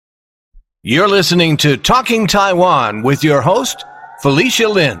You're listening to Talking Taiwan with your host, Felicia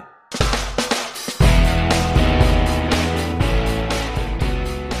Lin.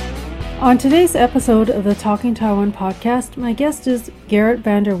 On today's episode of the Talking Taiwan podcast, my guest is Gerrit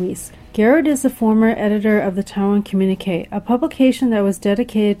van der Wees. Gerrit is the former editor of the Taiwan Communique, a publication that was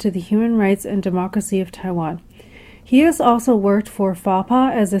dedicated to the human rights and democracy of Taiwan. He has also worked for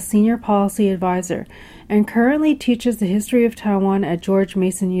FAPA as a senior policy advisor and currently teaches the history of Taiwan at George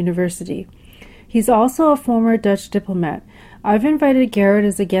Mason University. He's also a former Dutch diplomat. I've invited Gerrit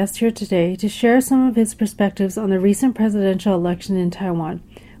as a guest here today to share some of his perspectives on the recent presidential election in Taiwan.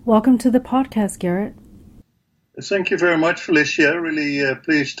 Welcome to the podcast, Gerrit. Thank you very much, Felicia. Really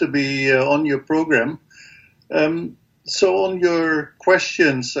pleased to be on your program. So on your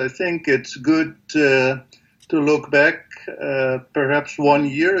questions, I think it's good to look back perhaps 1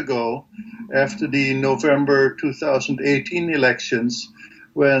 year ago after the November 2018 elections,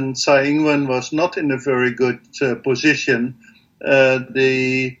 when Tsai Ing-wen was not in a very good position.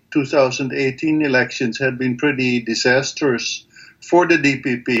 The 2018 elections had been pretty disastrous for the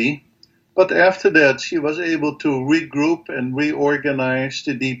DPP. But after that, she was able to regroup and reorganize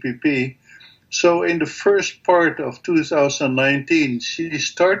the DPP. So in the first part of 2019, she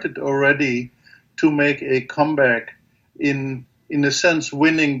started already to make a comeback in a sense,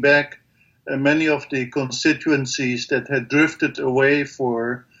 winning back many of the constituencies that had drifted away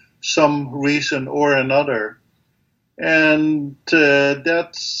for some reason or another. And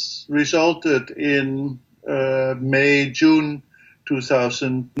that resulted in June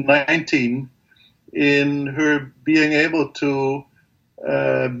 2019 in her being able to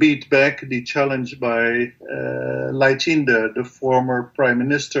beat back the challenge by Lai Ching-te, the former prime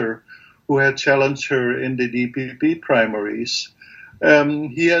minister, who had challenged her in the DPP primaries.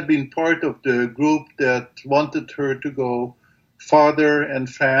 He had been part of the group that wanted her to go farther and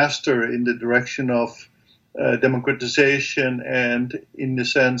faster in the direction of democratization and, in a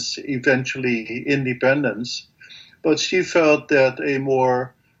sense, eventually independence. But she felt that a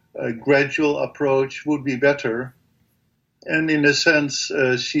more gradual approach would be better. And in a sense,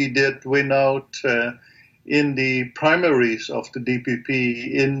 she did win out in the primaries of the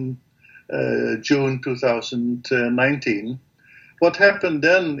DPP in June 2019. What happened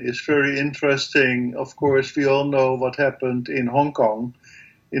then is very interesting. Of course, we all know what happened in Hong Kong.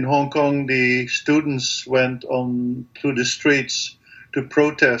 In Hong Kong, the students went on to the streets to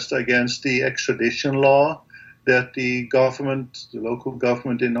protest against the extradition law that the local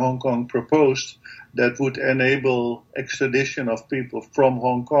government in Hong Kong proposed that would enable extradition of people from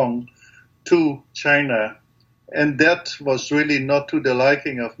Hong Kong to China. And that was really not to the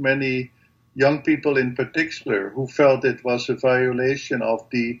liking of many young people in particular, who felt it was a violation of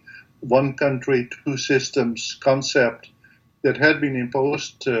the one country, two systems concept that had been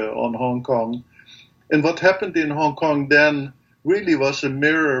imposed on Hong Kong. And what happened in Hong Kong then really was a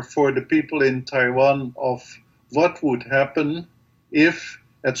mirror for the people in Taiwan of what would happen if,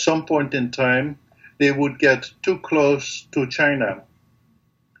 at some point in time, they would get too close to China.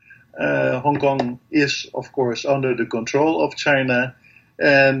 Hong Kong is, of course, under the control of China,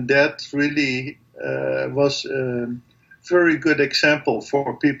 and that really was a very good example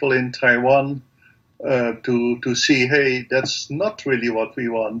for people in Taiwan to see, hey, that's not really what we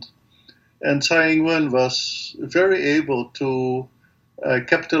want. And Tsai Ing-wen was very able to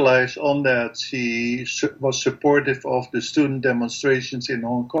capitalize on that. She was supportive of the student demonstrations in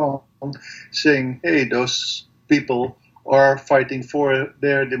Hong Kong, saying, hey, those people are fighting for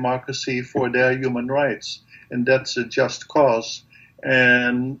their democracy, for their human rights, and that's a just cause.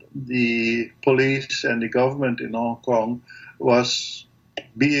 And the police and the government in Hong Kong was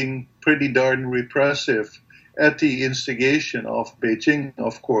being pretty darn repressive at the instigation of Beijing,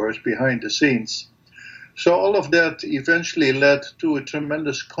 of course, behind the scenes. So all of that eventually led to a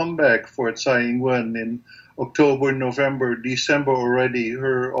tremendous comeback for Tsai Ing-wen. In October, November, December already,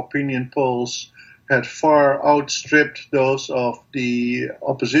 her opinion polls had far outstripped those of the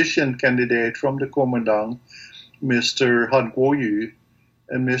opposition candidate from the Kuomintang, Mr. Han Kuo-yu.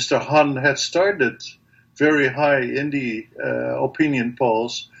 And Mr. Han had started very high in the opinion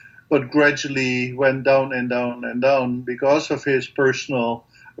polls, but gradually went down and down and down because of his personal,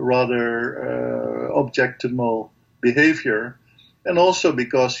 rather objectionable behavior, and also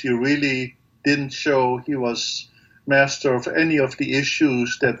because he really didn't show he was master of any of the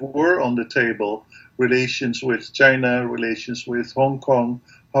issues that were on the table: relations with China, relations with Hong Kong,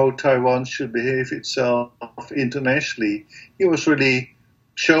 how Taiwan should behave itself internationally. He was really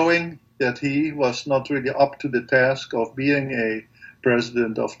showing that he was not really up to the task of being a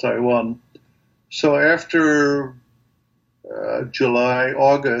president of Taiwan. So after July,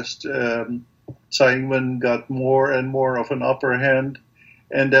 August, Tsai Ing-wen got more and more of an upper hand,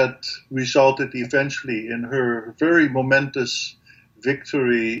 and that resulted eventually in her very momentous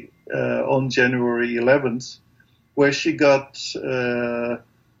victory on January 11th, where she got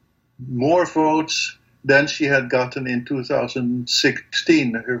more votes than she had gotten in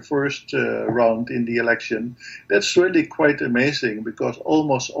 2016, her first round in the election. That's really quite amazing, because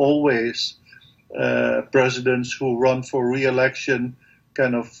almost always presidents who run for re-election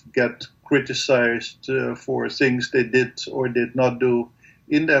kind of get criticized for things they did or did not do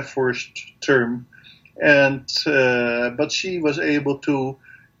in their first term. And but she was able to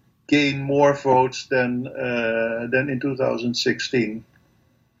gain more votes than in 2016.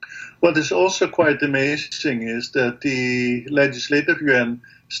 What is also quite amazing is that the Legislative Yuan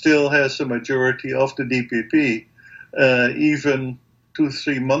still has a majority of the DPP. Even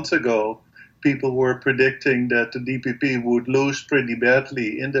 2-3 months ago, people were predicting that the DPP would lose pretty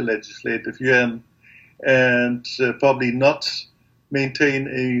badly in the Legislative Yuan and probably not maintain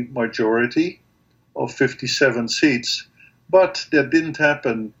a majority of 57 seats. But that didn't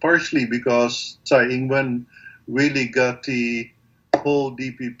happen, partially because Tsai Ing-wen really got the whole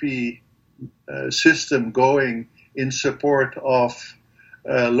DPP system going in support of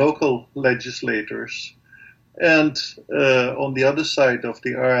local legislators. And on the other side of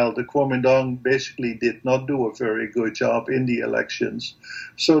the aisle, the Kuomintang basically did not do a very good job in the elections.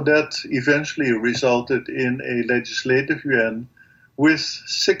 So that eventually resulted in a Legislative Yuan with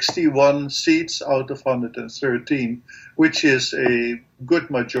 61 seats out of 113, which is a good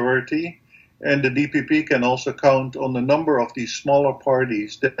majority. And the DPP can also count on a number of these smaller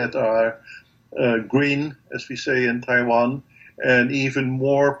parties that are green, as we say in Taiwan, and even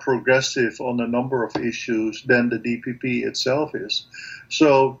more progressive on a number of issues than the DPP itself is.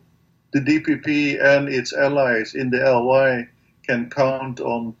 So the DPP and its allies in the LY can count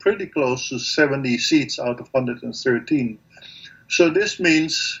on pretty close to 70 seats out of 113. So this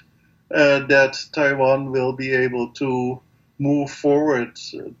means that Taiwan will be able to move forward,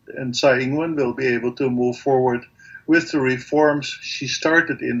 and Tsai Ing-wen will be able to move forward with the reforms she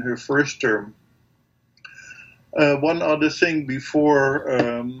started in her first term. One other thing before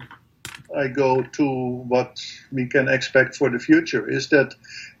I go to what we can expect for the future is that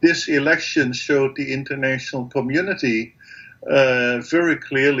this election showed the international community very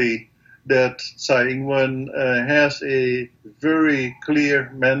clearly that Tsai Ing-wen has a very clear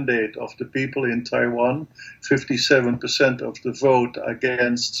mandate of the people in Taiwan, 57% of the vote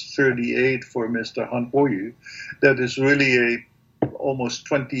against 38 for Mr. Han Kuo-yu. That is really a almost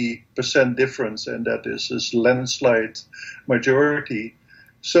 20% difference, and that is a landslide majority.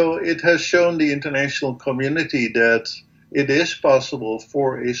 So it has shown the international community that it is possible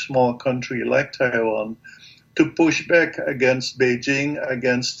for a small country like Taiwan to push back against Beijing,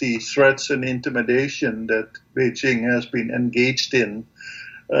 against the threats and intimidation that Beijing has been engaged in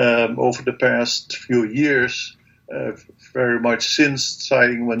over the past few years, very much since Tsai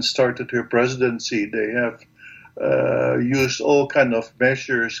Ing-wen started her presidency. They have used all kind of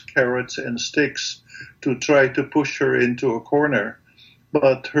measures, carrots and sticks, to try to push her into a corner.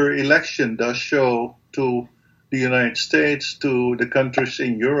 But her election does show to the United States, to the countries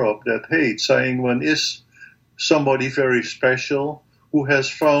in Europe, that, hey, Tsai Ing-wen is somebody very special who has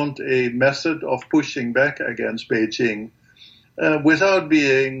found a method of pushing back against Beijing without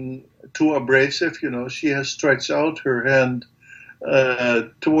being too abrasive. You know, she has stretched out her hand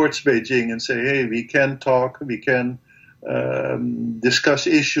towards Beijing and say, hey, we can talk, we can discuss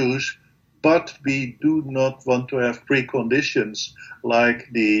issues, but we do not want to have preconditions like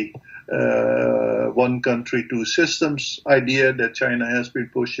the one country, two systems idea that China has been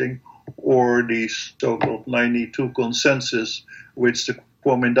pushing, or the so-called 92 consensus, which the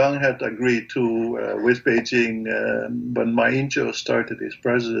Kuomintang had agreed to with Beijing when Ma Ying-jeou started his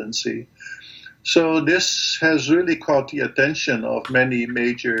presidency. So this has really caught the attention of many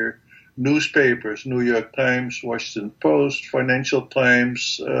major newspapers, New York Times, Washington Post, Financial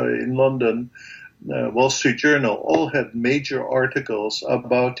Times in London, Wall Street Journal, all had major articles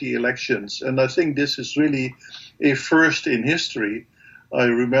about the elections. And I think this is really a first in history. I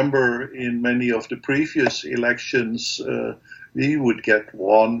remember in many of the previous elections, we would get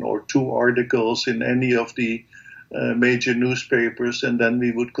one or two articles in any of the major newspapers, and then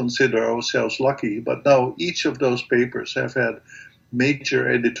we would consider ourselves lucky. But now each of those papers have had major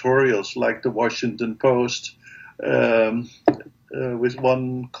editorials, like the Washington Post, with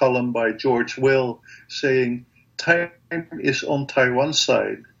one column by George Will saying, time is on Taiwan's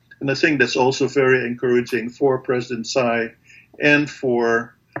side. And I think that's also very encouraging for President Tsai and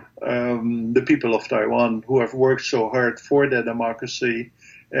for the people of Taiwan who have worked so hard for their democracy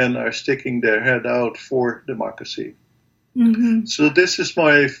and are sticking their head out for democracy. Mm-hmm. So this is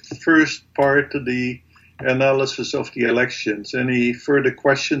my first part of the analysis of the elections. Any further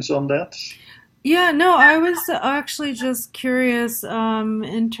questions on that? Yeah, no, I was actually just curious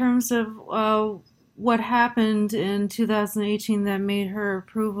in terms of what happened in 2018 that made her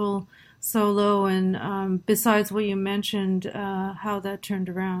approval so low, and besides what you mentioned, how that turned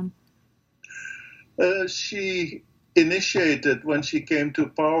around. She initiated, when she came to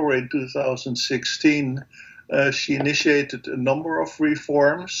power in 2016, she initiated a number of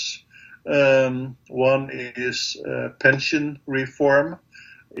reforms. One is pension reform.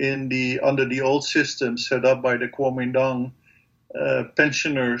 Under the old system set up by the Kuomintang,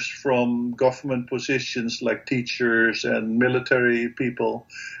 pensioners from government positions like teachers and military people,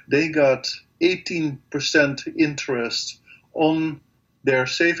 they got 18% interest on their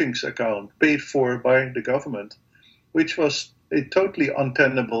savings account paid for by the government, which was a totally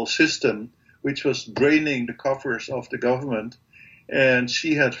untenable system, which was draining the coffers of the government, and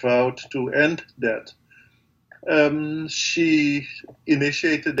she had vowed to end that. She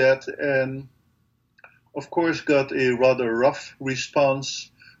initiated that and, of course, got a rather rough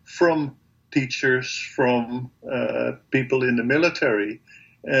response from teachers, from people in the military,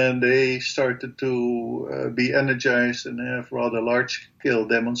 and they started to be energized and have rather large-scale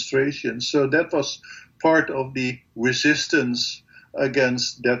demonstrations. So that was part of the resistance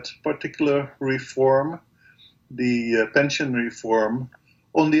against that particular reform, the pension reform.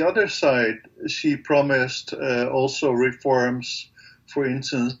 On the other side, she promised also reforms, for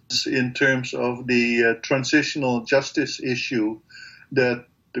instance, in terms of the transitional justice issue, that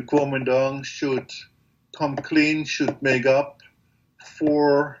the Kuomintang should come clean, should make up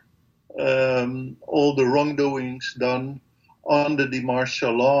for all the wrongdoings done under the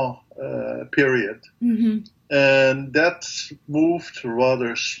martial law period. Mm-hmm. And that moved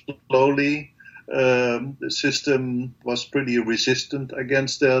rather slowly. The system was pretty resistant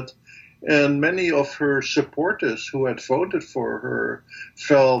against that. And many of her supporters who had voted for her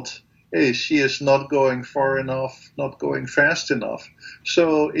felt, hey, she is not going far enough, not going fast enough.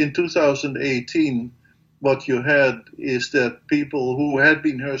 So in 2018, what you had is that people who had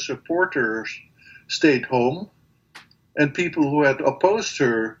been her supporters stayed home, and people who had opposed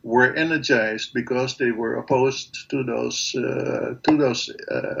her were energized because they were opposed to those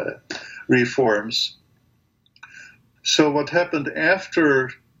reforms. So what happened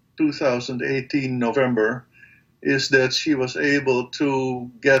after 2018 November is that she was able to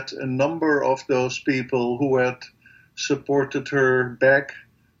get a number of those people who had supported her back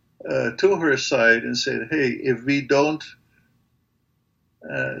to her side and said, hey, if we don't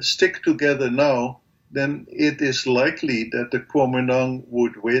stick together now, then it is likely that the Kuomintang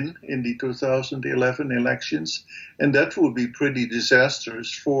would win in the 2011 elections, and that would be pretty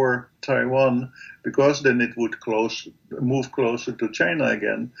disastrous for Taiwan, because then it would move closer to China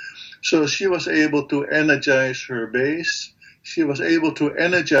again. So she was able to energize her base. She was able to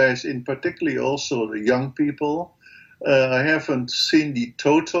energize, in particularly, also the young people. I haven't seen the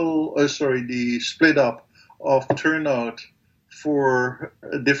the split up of turnout for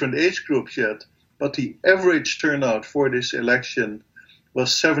different age groups yet, but the average turnout for this election was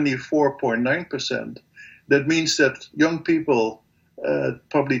 74.9%. That means that young people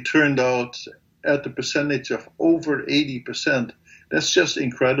probably turned out at a percentage of over 80%. That's just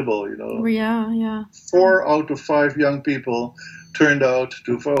incredible, you know. Yeah. 4 out of 5 young people turned out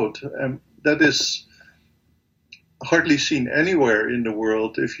to vote. And that is hardly seen anywhere in the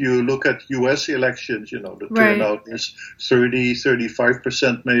world. If you look at U.S. elections, you know, the turnout is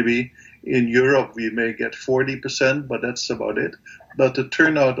 35% maybe. In Europe, we may get 40%, but that's about it. But the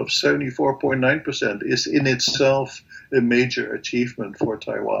turnout of 74.9% is in itself a major achievement for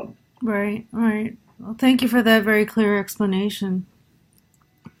Taiwan. Right. Well, thank you for that very clear explanation.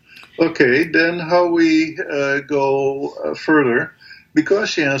 Okay, then how we go further. Because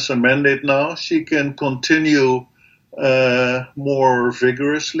she has a mandate now, she can continue more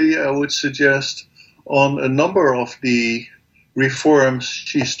vigorously, I would suggest, on a number of the reforms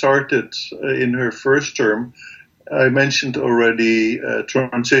she started in her first term. I mentioned already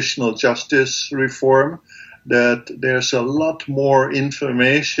transitional justice reform, that there's a lot more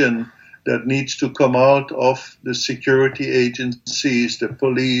information that needs to come out of the security agencies, the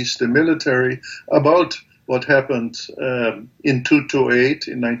police, the military, about what happened in 228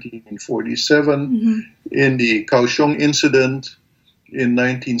 in 1947, in the Kaohsiung incident in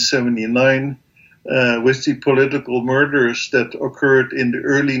 1979, with the political murders that occurred in the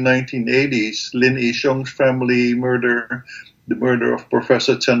early 1980s, Lin Yishong's family murder, the murder of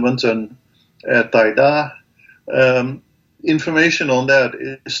Professor Chen Wenzhen at Taida. Information on that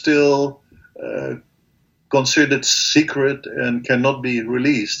is still considered secret and cannot be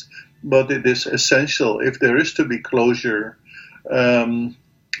released, but it is essential if there is to be closure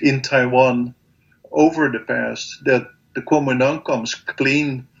in Taiwan over the past, that the Kuomintang comes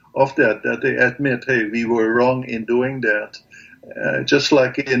clean of that they admit, hey, we were wrong in doing that. Just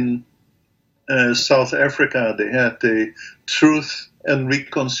like in South Africa, they had the Truth and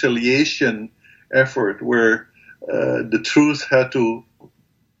Reconciliation effort where the truth had to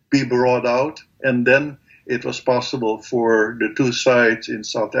be brought out, and then it was possible for the two sides in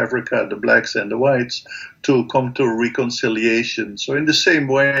South Africa, the blacks and the whites, to come to reconciliation. So in the same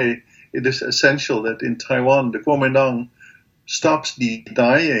way, it is essential that in Taiwan, the Kuomintang stops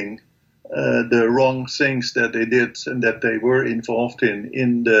denying the wrong things that they did and that they were involved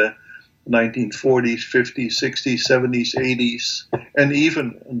in the 1940s, 50s, 60s, 70s, 80s, and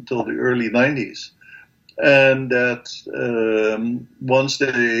even until the early 90s. And that once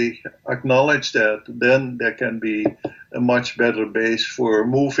they acknowledge that, then there can be a much better base for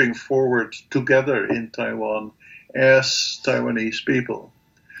moving forward together in Taiwan as Taiwanese people.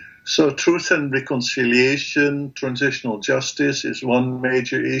 So truth and reconciliation, transitional justice is one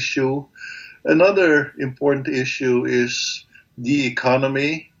major issue. Another important issue is the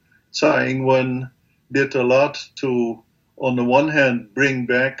economy. Tsai Ing-wen did a lot to, on the one hand, bring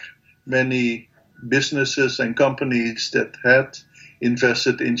back many businesses and companies that had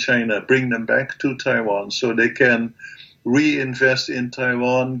invested in China, bring them back to Taiwan so they can reinvest in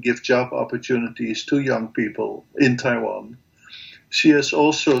Taiwan, give job opportunities to young people in Taiwan. She has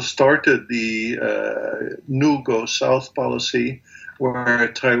also started the New Go South policy,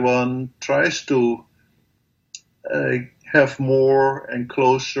 where Taiwan tries to have more and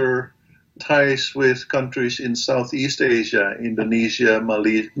closer ties with countries in Southeast Asia, Indonesia,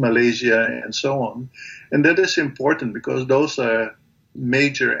 Malaysia, and so on. And that is important because those are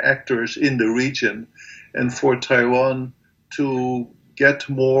major actors in the region. And for Taiwan to get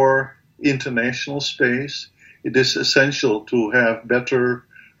more international space, it is essential to have better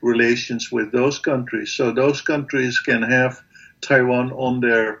relations with those countries. So those countries can have Taiwan on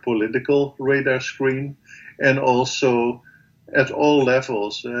their political radar screen, and also at all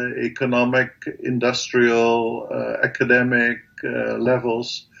levels, economic, industrial, academic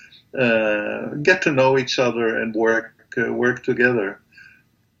levels, get to know each other and work together.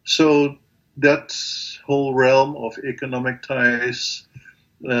 So that whole realm of economic ties,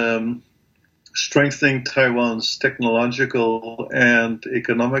 strengthening Taiwan's technological and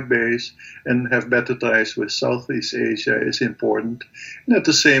economic base, and have better ties with Southeast Asia is important. And at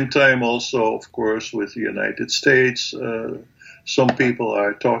the same time also, of course, with the United States, some people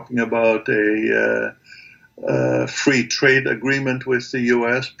are talking about a free trade agreement with the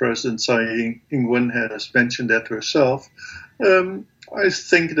U.S. President Tsai Ing-wen has mentioned that herself. I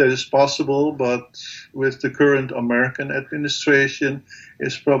think that is possible, but with the current American administration,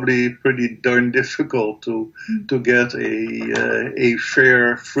 it's probably pretty darn difficult to get a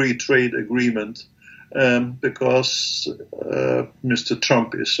fair free trade agreement because Mr.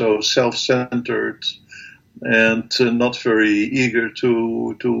 Trump is so self-centered and not very eager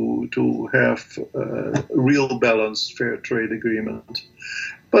to have a real balanced fair trade agreement.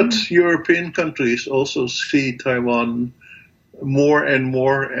 But European countries also see Taiwan more and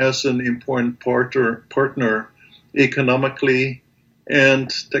more as an important partner economically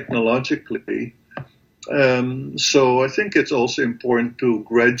and technologically. So I think it's also important to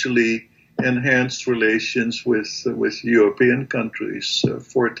gradually enhance relations with European countries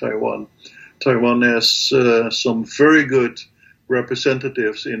for Taiwan. Taiwan has some very good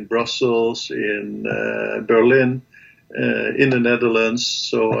representatives in Brussels, in Berlin, in the Netherlands,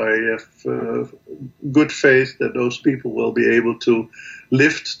 so I have good faith that those people will be able to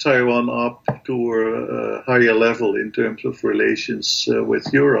lift Taiwan up to a higher level in terms of relations with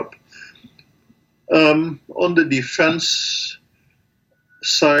Europe. On the defense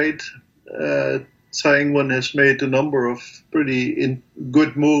side, Tsai Ing-wen has made a number of pretty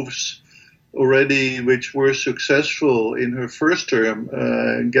good moves already, which were successful in her first term,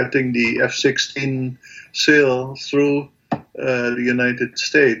 getting the F-16 sale through the United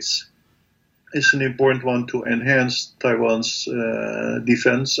States is an important one to enhance Taiwan's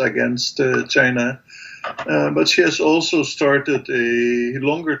defense against China. But she has also started a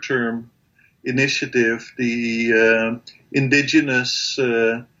longer-term initiative, the indigenous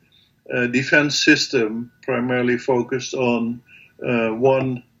defense system, primarily focused on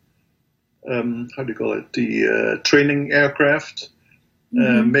one how do you call it, the training aircraft,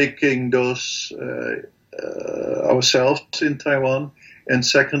 making those ourselves in Taiwan, and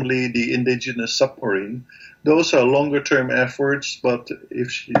secondly, the indigenous submarine. Those are longer-term efforts, but if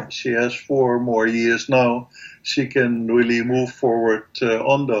she has 4 more years now, she can really move forward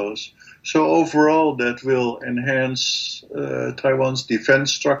on those. So overall, that will enhance Taiwan's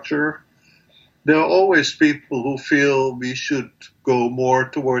defense structure. There are always people who feel we should go more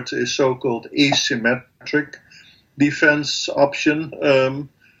towards a so-called asymmetric defense option.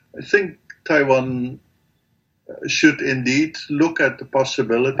 I think Taiwan should indeed look at the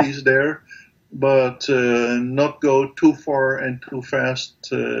possibilities there, but not go too far and too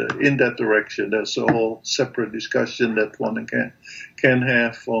fast in that direction. That's a whole separate discussion that one can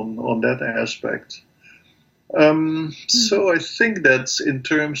have on that aspect. So I think that's in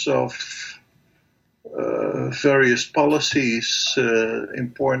terms of various policies,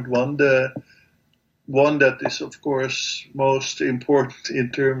 important one. The one that is, of course, most important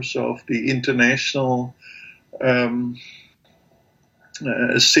in terms of the international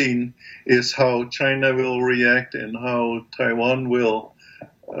scene is how China will react and how Taiwan will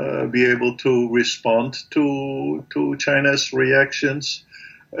be able to respond to China's reactions.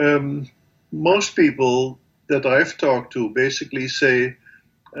 Most people that I've talked to basically say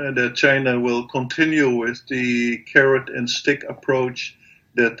that China will continue with the carrot and stick approach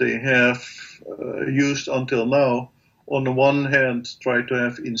that they have used until now. On the one hand, try to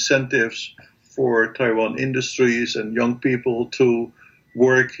have incentives for Taiwan industries and young people to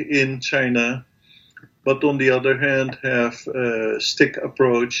work in China, but on the other hand have a stick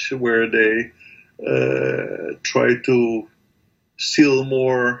approach where they try to steal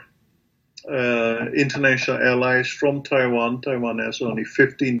more international allies from Taiwan. Taiwan has only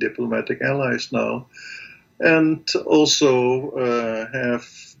 15 diplomatic allies now, and also have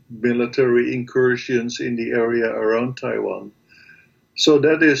military incursions in the area around Taiwan. So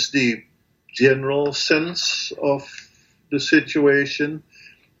that is the general sense of the situation,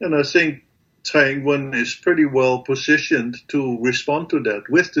 and I think Taiwan is pretty well positioned to respond to that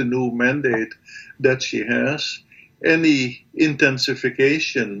with the new mandate that she has. Any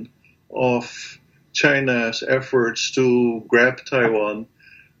intensification of China's efforts to grab Taiwan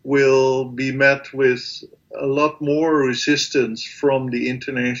will be met with a lot more resistance from the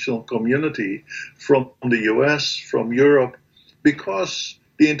international community, from the US, from Europe, because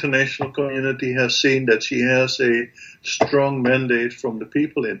the international community has seen that she has a strong mandate from the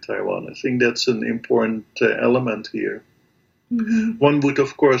people in Taiwan. I think that's an important element here. Mm-hmm. One would,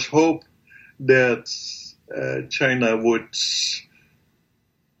 of course, hope that China would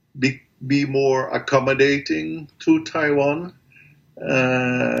be more accommodating to Taiwan,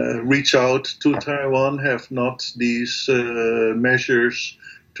 reach out to Taiwan, have not these measures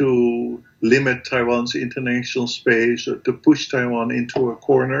to limit Taiwan's international space or to push Taiwan into a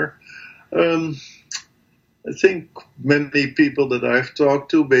corner. I think many people that I've talked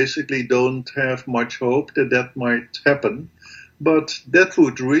to basically don't have much hope that that might happen, but that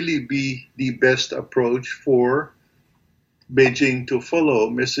would really be the best approach for Beijing to follow.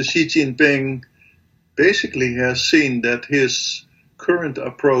 Mr. Xi Jinping basically has seen that his current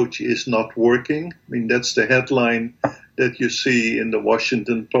approach is not working. I mean, that's the headline that you see in the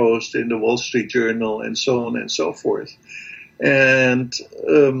Washington Post, in the Wall Street Journal, and so on and so forth. And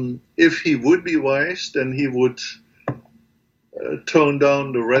if he would be wise, then he would tone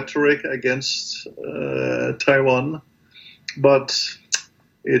down the rhetoric against Taiwan. But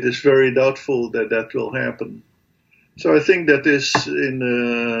it is very doubtful that that will happen. So I think that is, in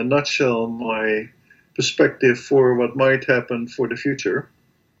a nutshell, my perspective for what might happen for the future.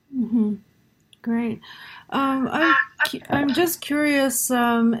 Mm-hmm. Great. I'm just curious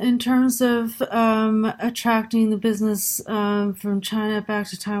in terms of attracting the business from China back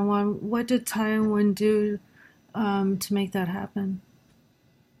to Taiwan. What did Taiwan do to make that happen?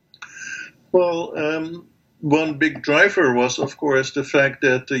 Well, one big driver was, of course, the fact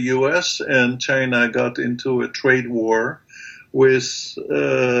that the U.S. and China got into a trade war with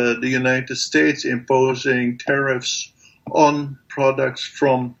the United States imposing tariffs on products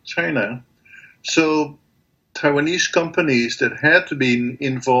from China. So Taiwanese companies that had been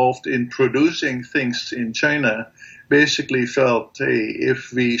involved in producing things in China basically felt, hey,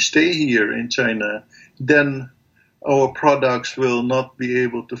 if we stay here in China, then our products will not be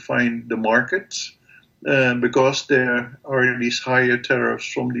able to find the markets because there are these higher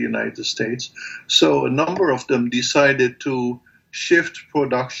tariffs from the United States. So a number of them decided to shift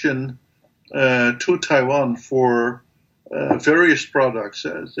production to Taiwan for various products.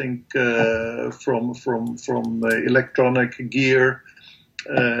 I think from electronic gear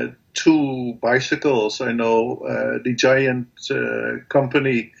two bicycles. I know the giant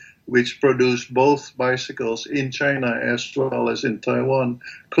company which produced both bicycles in China as well as in Taiwan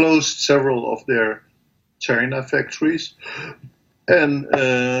closed several of their China factories and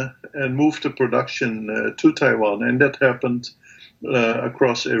moved the production to Taiwan, and that happened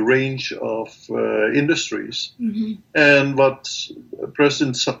across a range of industries. Mm-hmm. And what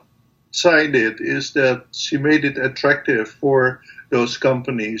President Tsai did is that she made it attractive for those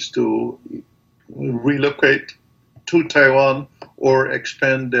companies to relocate to Taiwan or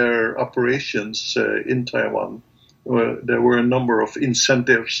expand their operations in Taiwan. There were a number of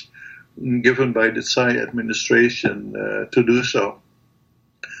incentives given by the Tsai administration to do so.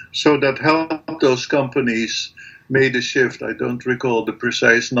 So that helped those companies made a shift. I don't recall the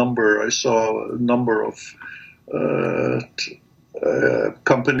precise number. I saw a number of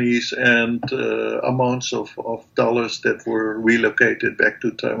companies and amounts of dollars that were relocated back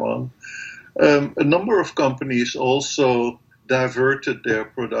to Taiwan. A number of companies also diverted their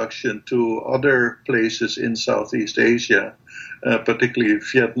production to other places in Southeast Asia, particularly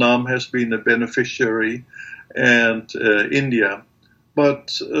Vietnam has been a beneficiary, and India.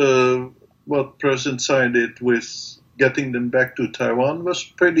 But what President Tsai did with getting them back to Taiwan was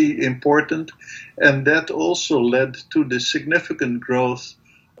pretty important, and that also led to the significant growth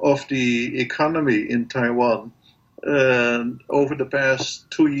of the economy in Taiwan. Over the past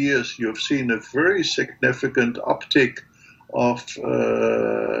 2 years, you've seen a very significant uptick of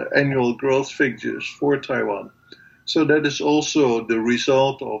annual growth figures for Taiwan. So that is also the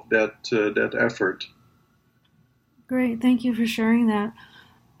result of that effort. Great, thank you for sharing that.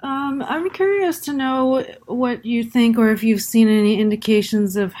 I'm curious to know what you think, or if you've seen any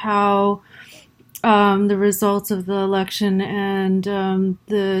indications of how the results of the election and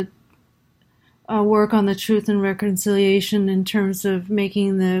the work on the Truth and Reconciliation in terms of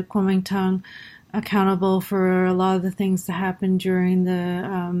making the Kuomintang accountable for a lot of the things that happened during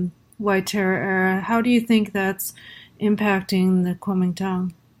the White Terror era. How do you think that's impacting the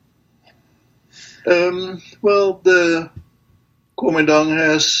Kuomintang? Well, the Kuomintang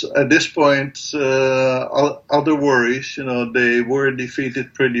has, at this point, other worries. You know, they were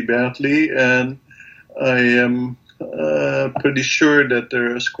defeated pretty badly, and I am pretty sure that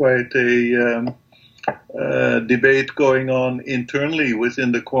there is quite a debate going on internally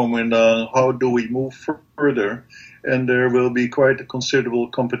within the Kuomintang. How do we move further? And there will be quite a considerable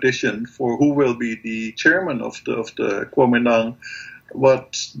competition for who will be the chairman of the Kuomintang.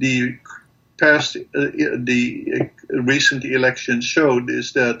 What the recent election showed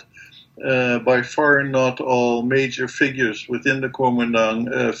is that by far not all major figures within the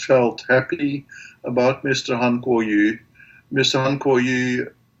Kuomintang felt happy about Mr. Han Kuo-yu. Mr. Han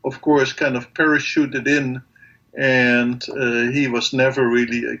Kuo-yu, of course, kind of parachuted in, and he was never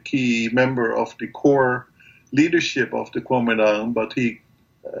really a key member of the core leadership of the Kuomintang, but he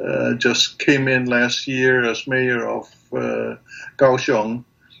just came in last year as mayor of Kaohsiung,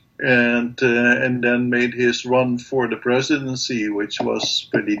 and then made his run for the presidency, which was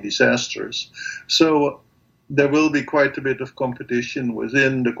pretty disastrous. So there will be quite a bit of competition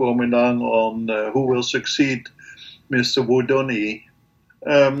within the Kuomintang on who will succeed Mr. Wu Doni.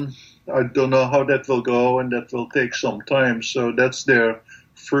 I don't know how that will go, and that will take some time. So that's their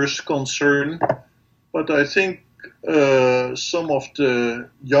first concern. But I think some of the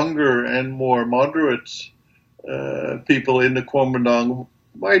younger and more moderate people in the Kuomintang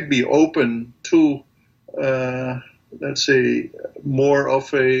might be open to, let's say, more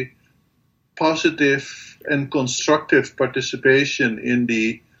of a positive and constructive participation in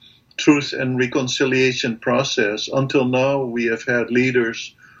the truth and reconciliation process. Until now, we have had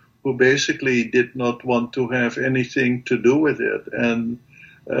leaders who basically did not want to have anything to do with it. And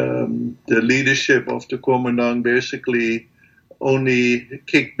the leadership of the Kuomintang basically only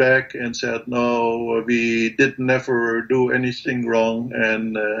kicked back and said, no, we did never do anything wrong,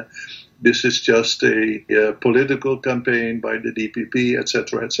 and this is just a political campaign by the DPP,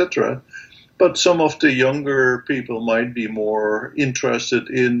 etc., etc. But some of the younger people might be more interested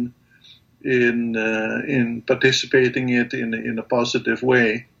in participating in a positive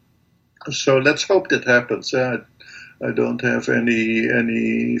way. So let's hope that happens. I don't have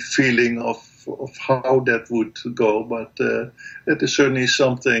any feeling of how that would go, but that is certainly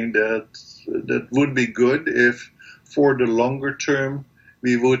something that would be good if, for the longer term,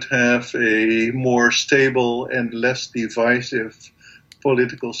 we would have a more stable and less divisive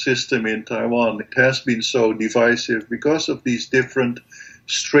political system in Taiwan. It has been so divisive because of these different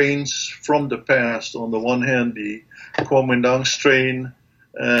strains from the past. On the one hand, the Kuomintang strain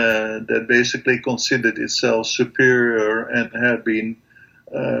that basically considered itself superior and had been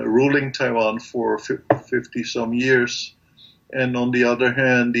ruling Taiwan for 50-some years. And on the other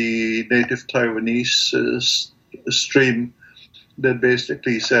hand, the native Taiwanese stream that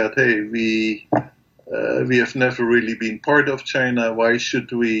basically said, hey, we have never really been part of China. Why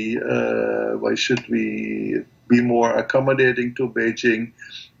should we be more accommodating to Beijing?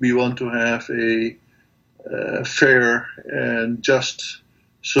 We want to have a fair and just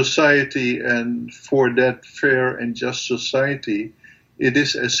society, and for that fair and just society, it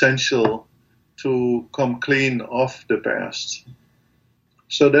is essential to come clean off the past.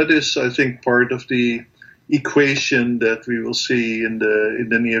 So that is, I think, part of the equation that we will see in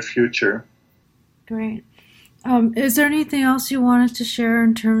the near future. Great. Is there anything else you wanted to share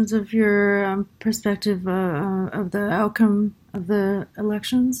in terms of your perspective of the outcome of the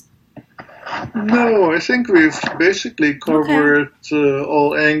elections? No, I think we've basically covered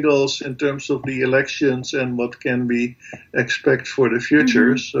all angles in terms of the elections and what can we expect for the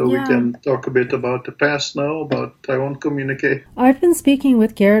future. So we can talk a bit about the past now, about Taiwan Communique. I've been speaking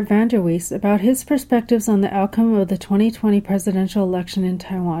with Gerrit van der Wees about his perspectives on the outcome of the 2020 presidential election in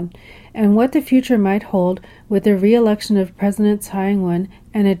Taiwan and what the future might hold with the re-election of President Tsai Ing-wen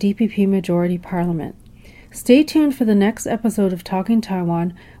and a DPP majority parliament. Stay tuned for the next episode of Talking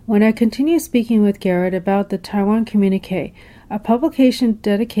Taiwan, when I continue speaking with Gerrit about the Taiwan Communique, a publication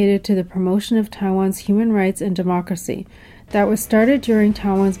dedicated to the promotion of Taiwan's human rights and democracy that was started during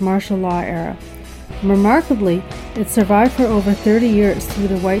Taiwan's martial law era. Remarkably, it survived for over 30 years through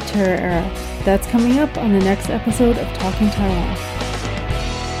the White Terror era. That's coming up on the next episode of Talking Taiwan.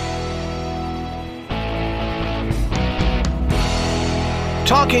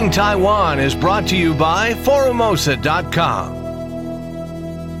 Talking Taiwan is brought to you by Forumosa.com.